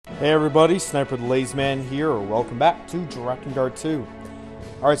Hey everybody, Snipertheladiesman here, welcome back to Drakengard 2.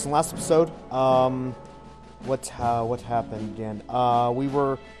 Alright, so in the last episode, what happened again? We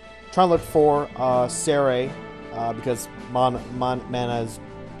were trying to look for Sarai, because Mana is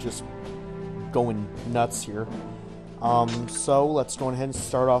just going nuts here. So let's go ahead and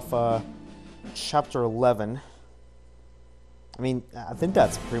start off chapter 11. I mean, I think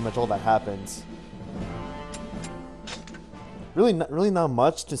that's pretty much all that happens. Really not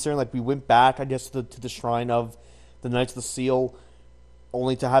much, considering like we went back, I guess, to the shrine of the Knights of the Seal,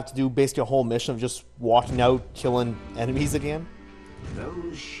 only to have to do basically a whole mission of just walking out, killing enemies again.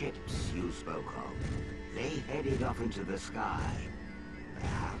 Those ships you spoke of, they headed off into the sky.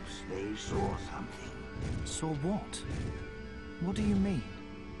 Perhaps they saw something. Saw what? What do you mean?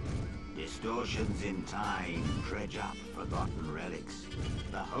 Distortions in time dredge up forgotten relics.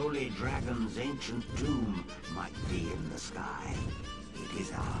 The Holy Dragon's ancient tomb might be in the sky. It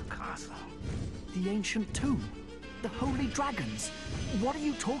is our castle. The ancient tomb? The Holy Dragons? What are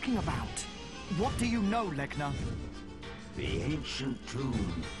you talking about? What do you know, Legna? The ancient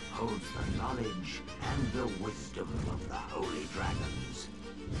tomb holds the knowledge and the wisdom of the Holy Dragons,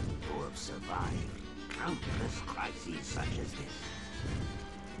 who have survived countless crises such as this.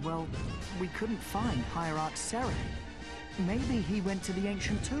 Well, we couldn't find Hierarch Sarai. Maybe he went to the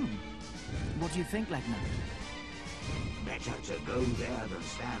ancient tomb. What do you think, Legna? Better to go there than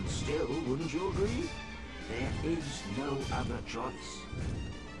stand still, wouldn't you agree? There is no other choice.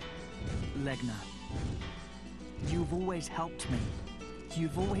 Legna, you've always helped me.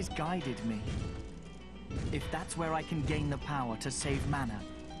 You've always guided me. If that's where I can gain the power to save Mana,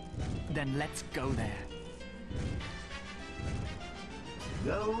 then let's go there.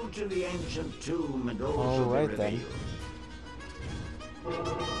 Go to the ancient tomb and all All right, shall be then.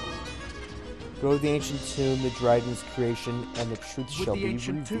 revealed. Go to the ancient tomb, the dragon's creation, and the truth Would shall the be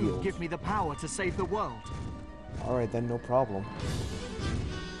ancient tomb revealed. give me the power to save the world? Alright then, no problem.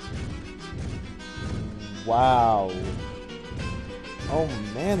 Wow. Oh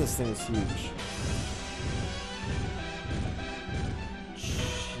man, this thing is huge.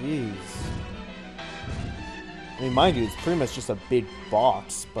 Jeez. I mean, mind you, it's pretty much just a big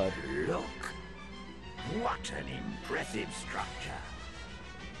box, but... Look, what an impressive structure.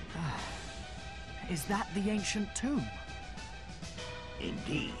 Is that the ancient tomb?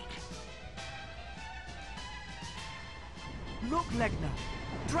 Indeed. Look, Legna!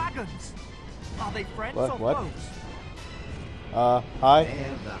 Dragons! Are they friends What? or What? foes? Hi?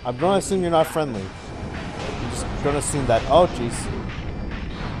 I'm gonna assume you're not friendly. I'm just gonna assume that. Oh, jeez.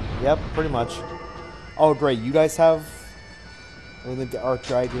 Yep, pretty much. Oh, great, you guys have... the Arch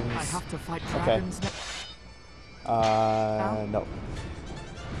Dragons... I have to fight Okay. dragons No.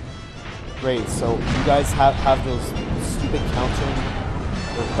 Great, so you guys have those stupid countering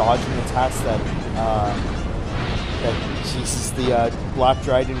or dodging attacks that Jesus, the Black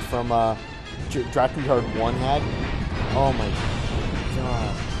Dragon from Drakengard 1 had. Oh my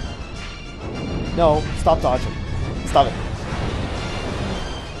god. No, stop dodging. Stop it.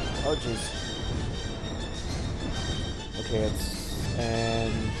 Oh jeez. Okay,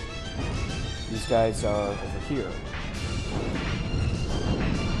 and these guys are over here.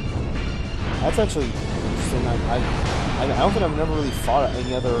 That's actually interesting. I don't think I've never really fought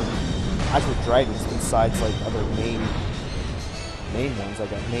any other actual dragons besides like other main ones,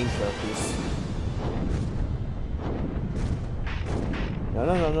 like main characters. No.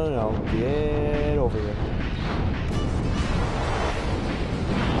 Get over here.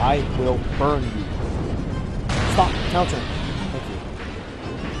 I will burn you. Stop countering. Thank you.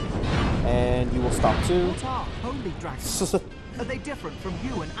 And you will stop too. What are holy dragons? Are they different from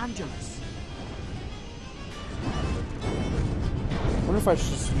you and Angelus? I wonder if I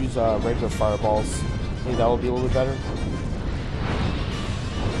should just use regular fireballs. Maybe that will be a little bit better.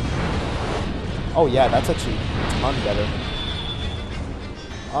 Oh yeah, that's actually a ton better.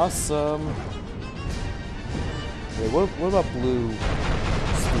 Awesome. Wait, what about blue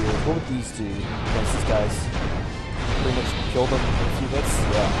spears? What would these do against these guys? Pretty much kill them in a few hits?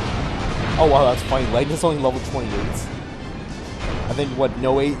 Yeah. Oh wow, that's funny. Lightning's only level 28. I think, what,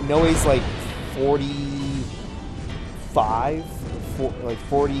 Nowe's like 45? Like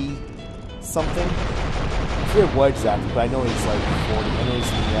 40 something? I forget what exactly, but I know he's like 40. I know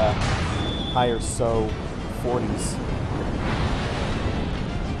he's in the higher 40s.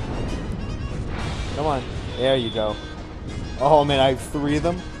 Come on. There you go. Oh man, I have 3 of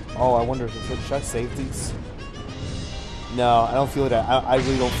them? Oh, I wonder, should I save these? No, I don't feel like I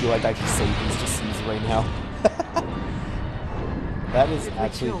really don't feel like I should save these just use right now. That is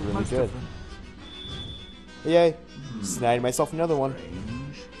actually really good. Yay. Snagged myself another one.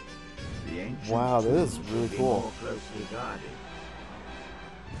 Strange. ancient Wow, this is tomb really be cool. more closely guarded.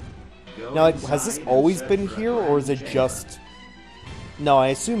 Go Now, like, has this inside and always search been for a here, or is it grand just... chamber. No, I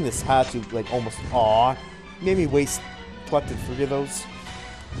assume this had to, like, almost... Aw, made me waste... collected 3 of those.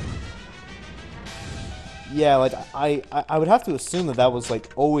 Yeah, like, I would have to assume that that was, like,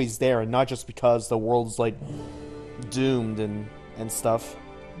 always there, and not just because the world's, like, doomed and stuff.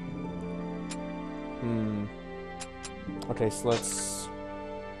 Okay, so let's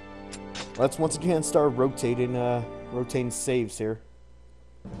once again start rotating saves here.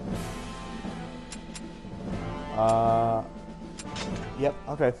 Yep,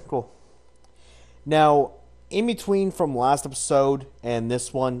 okay, cool. Now, in between from last episode and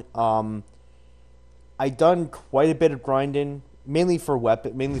this one, I done quite a bit of grinding, mainly for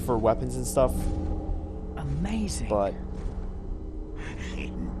weapons and stuff. Amazing. But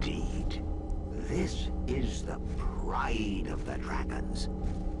Indeed. This is the pride of the dragons.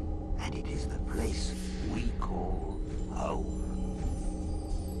 And it is the place we call home.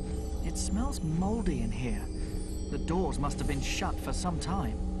 It smells moldy in here. The doors must have been shut for some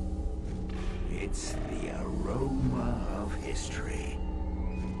time. It's the aroma of history.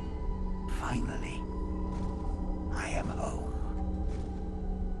 Finally, I am home.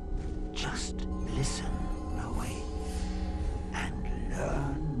 Just listen, Nowe, and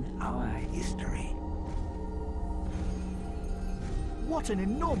learn our history. What an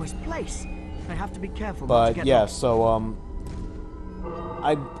enormous place! I have to be careful not to but get yeah, lost. so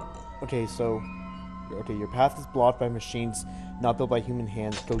okay, your path is blocked by machines not built by human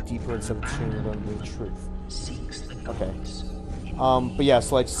hands. Go deeper into the tomb and learn the truth. Okay. But yeah,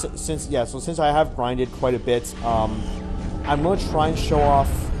 so like since I have grinded quite a bit, I'm gonna try and show off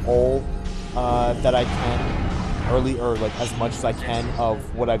all that I can early, or like as much as I can of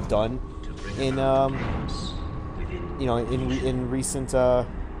what I've done in in recent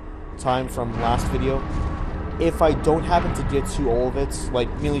time from last video. If I don't happen to get to all of it, like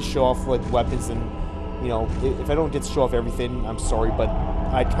merely show off like weapons and if I don't get to show off everything, I'm sorry, but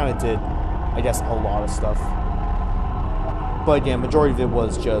I kind of did, I guess, a lot of stuff. But yeah, majority of it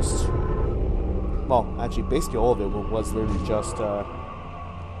was just, well, actually, basically all of it was literally just,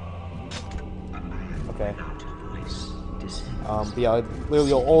 okay. But yeah,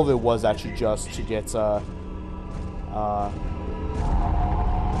 literally all of it was actually just to get,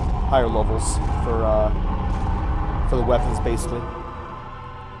 higher levels for the weapons, basically.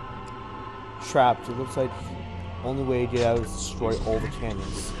 Trapped. It looks like only way to get out is to destroy all the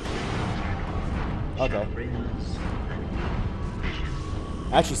cannons. Okay.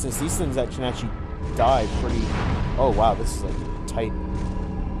 Actually, since these things can actually die pretty... Oh wow, this is like tight.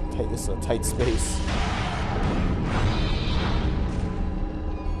 This is a tight space.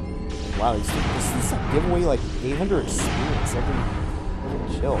 Wow, these things give away like 800 experience every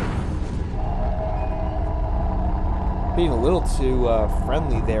kill. Being a little too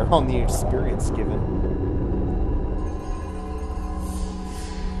friendly there on the experience given.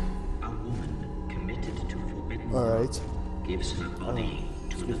 A woman committed to forbidden Alright. gives her body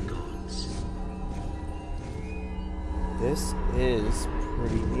to the gods. This is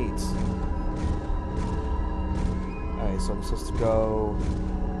pretty neat. Alright, so I'm supposed to go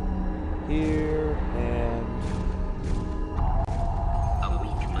here and... A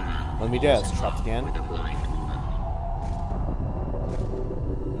weak man. Let me guess, trapped again? With a blind woman.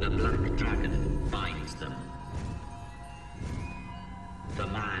 The black dragon binds them. The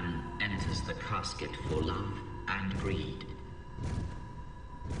man enters the casket for love and greed.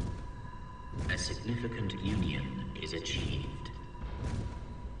 A significant union is achieved.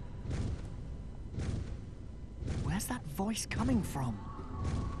 Where's that voice coming from?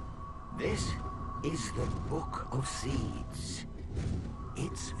 This is the Book of Seeds.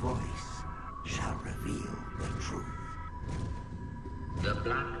 Its voice shall reveal the truth. The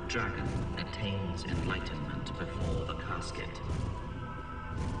black dragon attains enlightenment before the casket.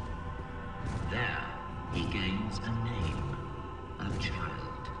 There, he gains a name, a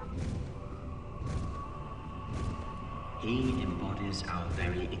child. He embodies our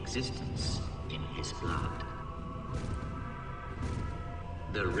very existence in his blood.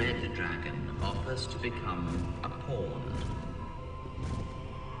 The red dragon offers to become a pawn.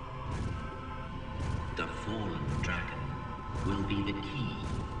 The fallen dragon will be the key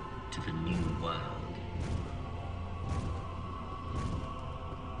to the new world.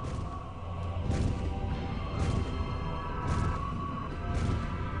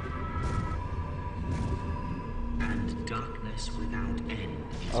 And darkness without end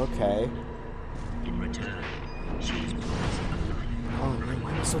is Okay. in return, she is promised a life. Oh man,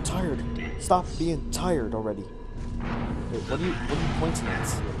 why am I so tired? Stop being tired already. Wait, what are you pointing at?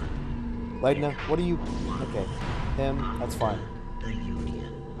 Legna, what are you... Okay. Him, that's fine. The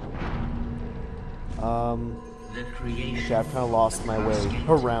Union. The creation Okay, I've kind of lost my way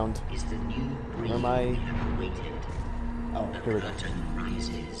around. is the new breed Where am I? we have awaited. Oh, The here we go. curtain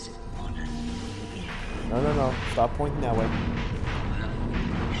rises on a new era. No, no, no. Stop pointing that way. The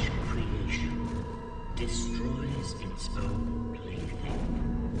foolish creation destroys its own plaything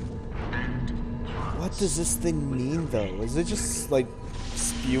and parts. What does this thing mean, though? Is it just, like,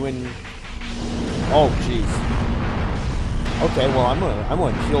 spewing... Oh, jeez. Okay, well, I'm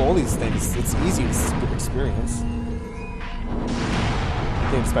gonna kill all these things. It's easy to experience. I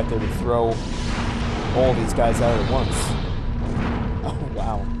didn't expect they would throw all these guys out at once. Oh,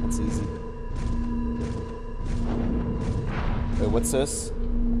 wow. That's easy. Wait, what's this?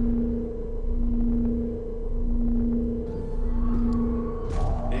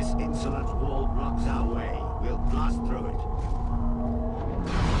 This insolent wall blocks our way. We'll blast through it.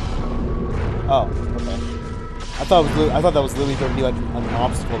 Oh, okay. I thought that was literally going to be like an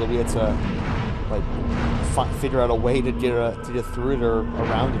obstacle that we had to like figure out a way to get through it or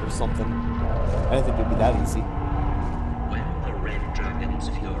around it or something. I didn't think it'd be that easy. When the red dragon's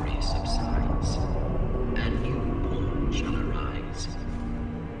fury subsides, a new dawn shall arise.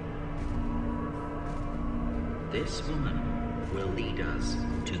 This woman will lead us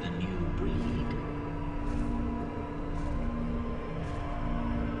to the new breed.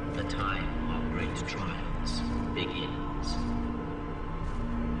 The time of great trials begins.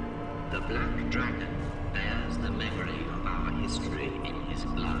 The black dragon bears the memory of our history in his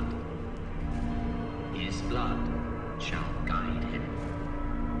blood. His blood shall guide him.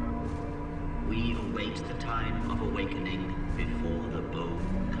 We await the time of awakening before the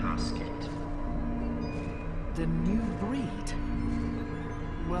bone casket. The new breed?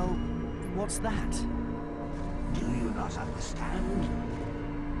 Well, what's that? Do you not understand?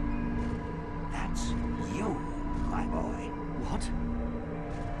 That's you, my boy. What?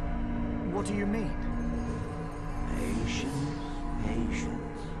 What do you mean? Patience,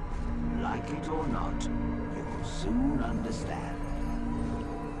 patience. Like it or not, you'll soon understand.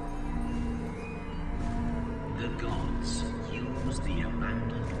 The gods use the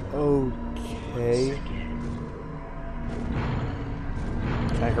abandoned Okay. once again.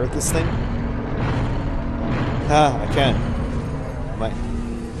 Can I hurt this thing? Ah, I can.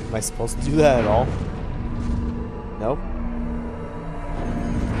 Am I supposed to do that at all? Nope.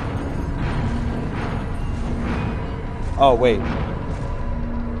 Oh, wait.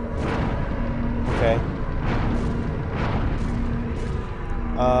 Okay.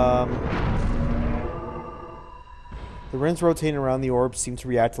 The rings rotating around the orb seem to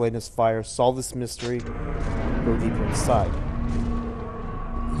react to Lena's fire. Solve this mystery. Go deeper inside.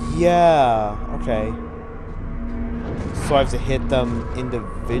 Yeah, okay. So I have to hit them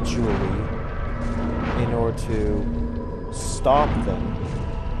individually in order to stop them.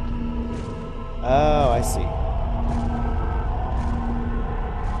 Oh, I see.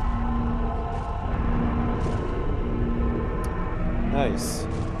 Nice.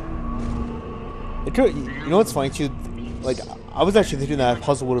 It could, you know what's funny too? Like, I was actually thinking that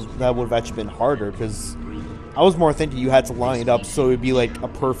puzzle would have actually been harder because I was more thinking you had to line it up so it would be like a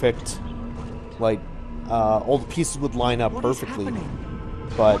perfect, like, all the pieces would line up perfectly.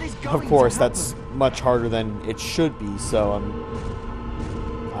 But of course, that's much harder than it should be. So I'm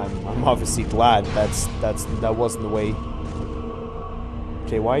obviously glad that wasn't the way.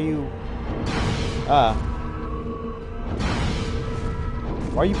 Okay, why are you?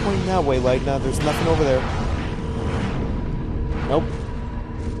 Why are you pointing that way, Legna? There's nothing over there. Nope.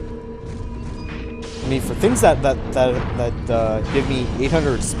 I mean, for things that give me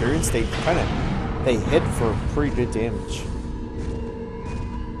 800 experience, they hit for pretty good damage.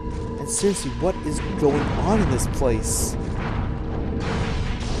 And seriously, what is going on in this place?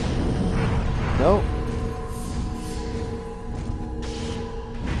 No.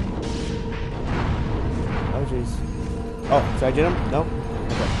 Oh jeez. Oh, did I get him? No.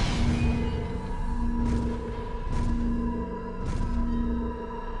 Okay.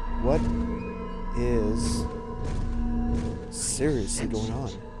 What is seriously going on?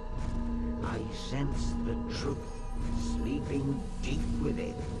 I sense the truth sleeping deep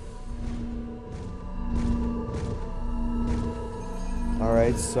within.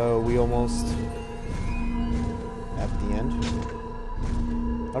 Alright, so we almost at the end.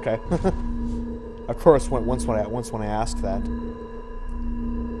 Okay. Of course, once when I ask that.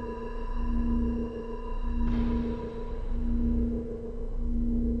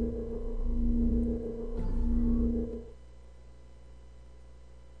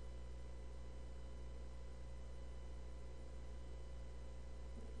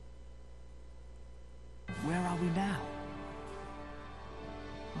 we now?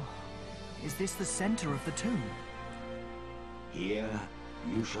 Oh, is this the center of the tomb? Here,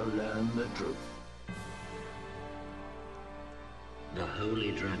 you shall learn the truth. The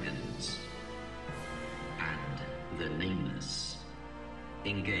Holy Dragons and the Nameless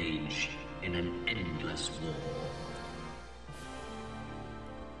engage in an endless war.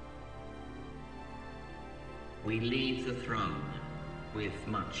 We leave the throne with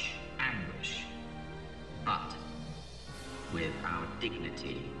much anguish, but with our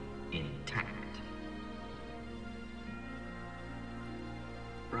dignity intact.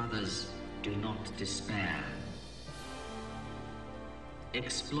 Brothers, do not despair.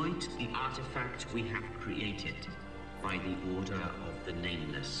 Exploit the artifact we have created by the order of the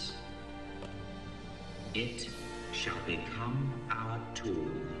Nameless. It shall become our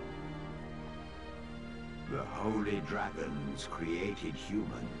tool. The Holy Dragons created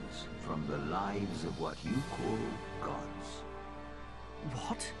humans from the lives of what you call gods.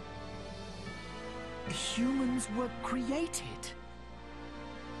 What? Humans were created?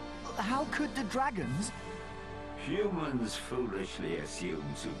 How could the dragons? Humans foolishly assume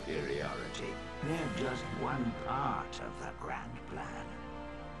superiority. They're just one part of the grand plan.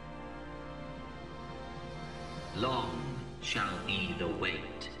 Long shall be the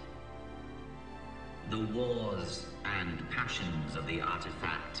wait. The wars and passions of the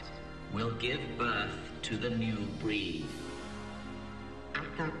artifact will give birth to the new breed.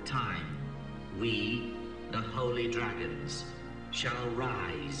 At that time, we, the Holy Dragons, shall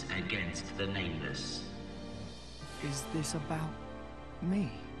rise against the Nameless. Is this about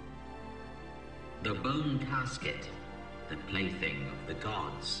me? The bone casket, the plaything of the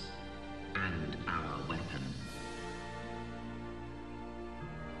gods, and our weapon.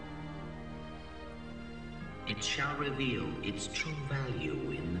 It shall reveal its true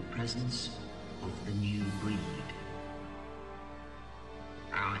value in the presence of the new breed.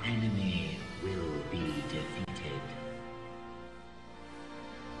 Our enemy will be defeated.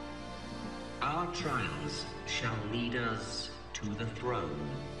 Our trials shall lead us to the throne.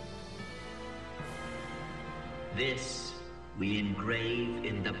 This we engrave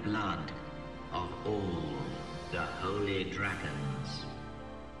in the blood of all the Holy Dragons.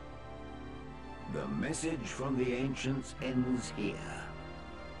 The message from the ancients ends here.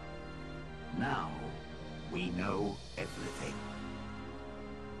 Now, we know everything.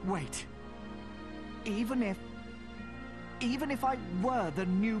 Wait. Even if I were the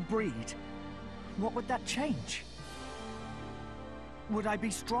new breed, what would that change? Would I be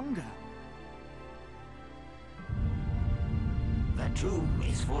stronger? The tomb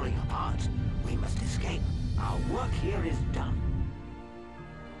is falling apart. We must escape. Our work here is done.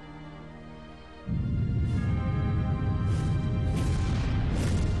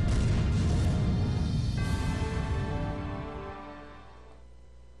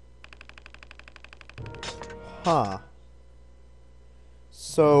 Huh.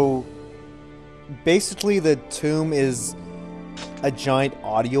 So, basically the tomb is a giant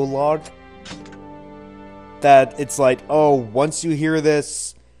audio log that it's like, oh, once you hear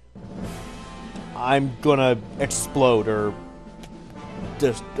this, I'm gonna explode or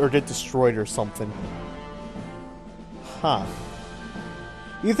get destroyed or something. Huh.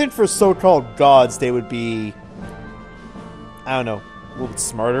 You think for so-called gods they would be, I don't know, a little bit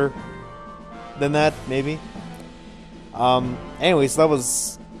smarter than that, maybe? Anyways, that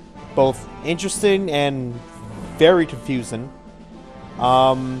was both interesting and very confusing.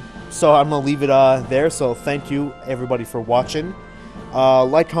 So I'm gonna leave it there, so thank you everybody for watching.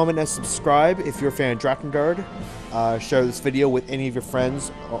 Like, comment, and subscribe if you're a fan of Drakengard. Share this video with any of your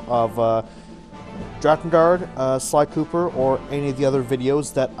friends of Drakengard, Sly Cooper, or any of the other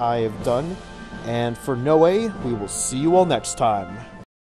videos that I have done. And for Nowe, we will see you all next time.